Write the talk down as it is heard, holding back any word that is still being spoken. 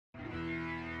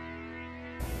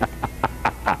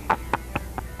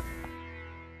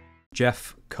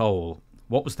Jeff Cole,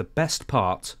 what was the best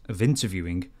part of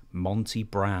interviewing Monty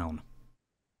Brown?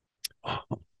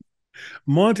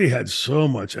 Monty had so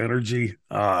much energy.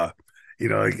 Like,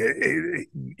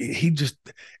 he just,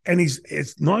 and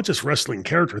it's not just wrestling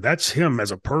character. That's him as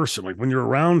a person. Like when you're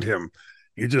around him,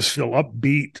 you just feel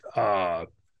upbeat.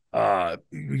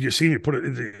 You see him put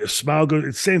a smile goes.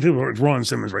 It's the same thing with Ron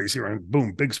Simmons, right? You see, right,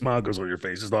 boom, big smile goes on your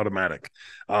face. It's automatic.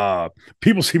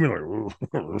 People see me like,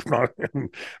 it's not him.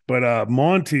 But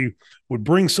Monty would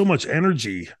bring so much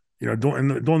energy,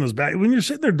 doing those back when you're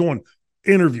sitting there doing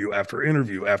interview after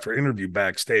interview after interview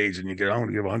backstage, and you get, I'm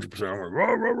going to give 100%. I'm like,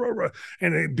 rah, rah, rah, rah.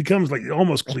 And it becomes like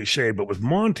almost cliche. But with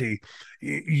Monty,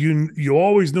 you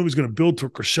always knew he was going to build to a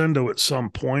crescendo at some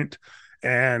point,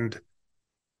 and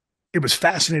it was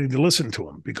fascinating to listen to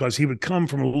him because he would come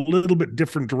from a little bit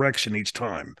different direction each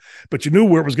time, but you knew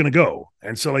where it was going to go.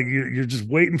 And so like you're just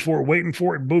waiting for it. And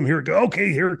boom, here it goes.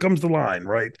 Okay, here comes the line,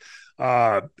 right?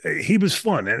 He was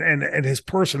fun. And his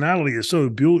personality is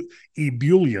so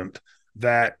ebullient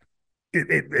that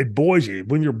it buoys you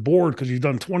when you're bored because you've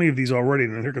done 20 of these already.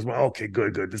 And then here goes, okay,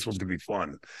 good. This one's going to be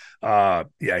fun.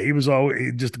 He was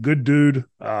always just a good dude.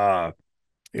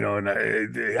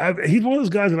 And he's one of those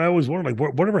guys that I always wonder,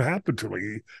 like, whatever happened to him?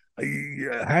 Like,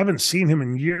 I haven't seen him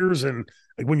in years, and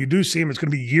like when you do see him, it's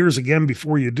going to be years again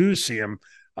before you do see him.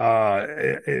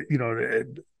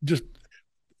 Just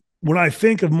when I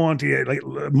think of Monty, like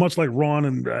much like Ron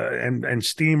and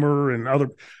Steamer and other,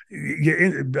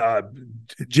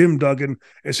 Jim Duggan.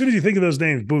 As soon as you think of those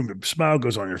names, boom, the smile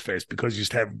goes on your face because you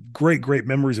just have great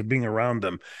memories of being around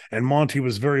them. And Monty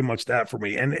was very much that for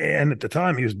me. And at the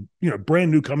time, he was brand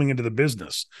new coming into the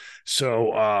business,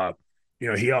 so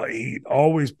he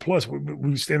always plus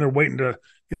we stand there waiting to.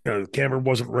 The camera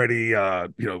wasn't ready.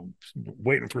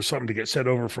 Waiting for something to get sent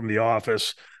over from the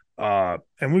office. And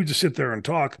we would just sit there and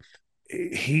talk.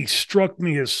 He struck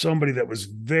me as somebody that was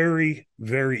very,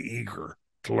 very eager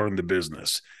to learn the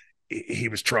business. He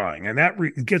was trying, and that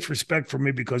gets respect from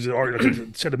me because, like I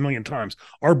said a million times,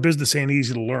 our business ain't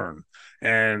easy to learn.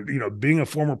 And, being a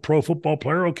former pro football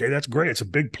player, okay, that's great. It's a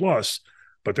big plus,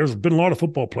 but there's been a lot of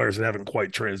football players that haven't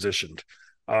quite transitioned.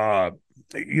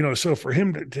 So for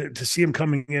him to see him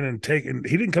coming in and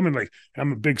he didn't come in like,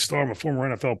 I'm a big star, I'm a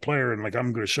former NFL player, and like,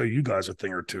 I'm going to show you guys a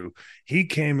thing or two. He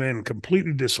came in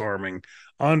completely disarming,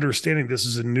 understanding this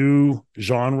is a new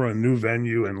genre, a new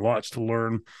venue, and lots to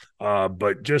learn.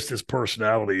 But just his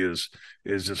personality is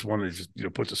just one that just,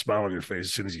 puts a smile on your face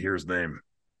as soon as you hear his name.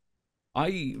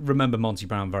 I remember Monty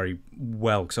Brown very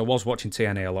well because I was watching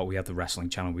TNA a lot. We had the wrestling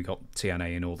channel, we got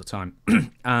TNA in all the time.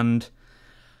 And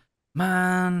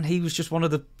man, he was just one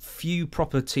of the few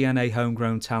proper TNA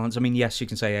homegrown talents. I mean, yes, you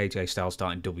can say AJ Styles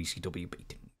started in WCW, but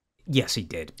yes, he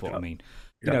did. But I mean,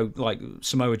 like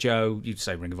Samoa Joe, you'd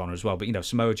say Ring of Honor as well, but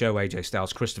Samoa Joe, AJ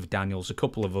Styles, Christopher Daniels, a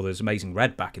couple of others, Amazing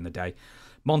Red back in the day.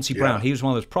 Monty Brown, he was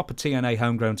one of those proper TNA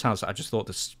homegrown talents that I just thought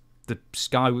the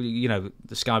sky,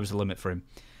 the sky was the limit for him.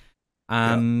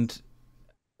 And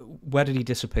where did he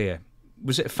disappear?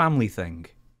 Was it a family thing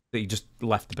that he just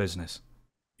left the business?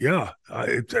 Yeah,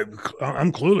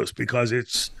 I'm clueless because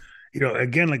it's,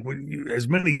 again, like as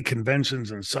many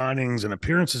conventions and signings and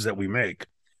appearances that we make,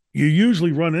 you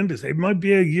usually run into, it might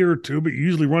be a year or two, but you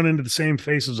usually run into the same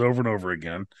faces over and over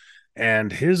again. And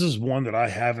his is one that I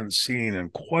haven't seen in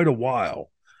quite a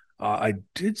while. I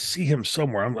did see him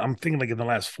somewhere. I'm thinking like in the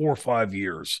last 4 or 5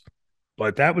 years,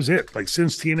 but that was it. Like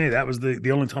since TNA, that was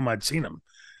the only time I'd seen him.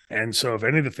 And so if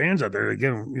any of the fans out there,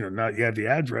 again, not you have the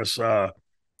address,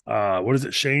 what is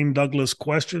it?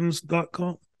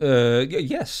 ShaneDouglasQuestions.com?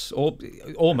 Yes,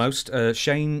 almost.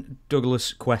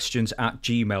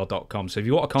 ShaneDouglasQuestions@gmail.com. So if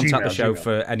you want to contact the show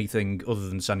for anything other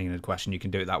than sending in a question, you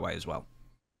can do it that way as well.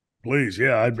 Please,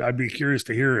 yeah, I'd be curious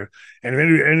to hear. And if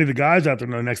any of the guys out there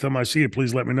know, next time I see you,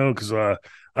 please let me know because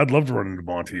I'd love to run into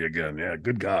Monty again. Yeah,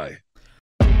 good guy.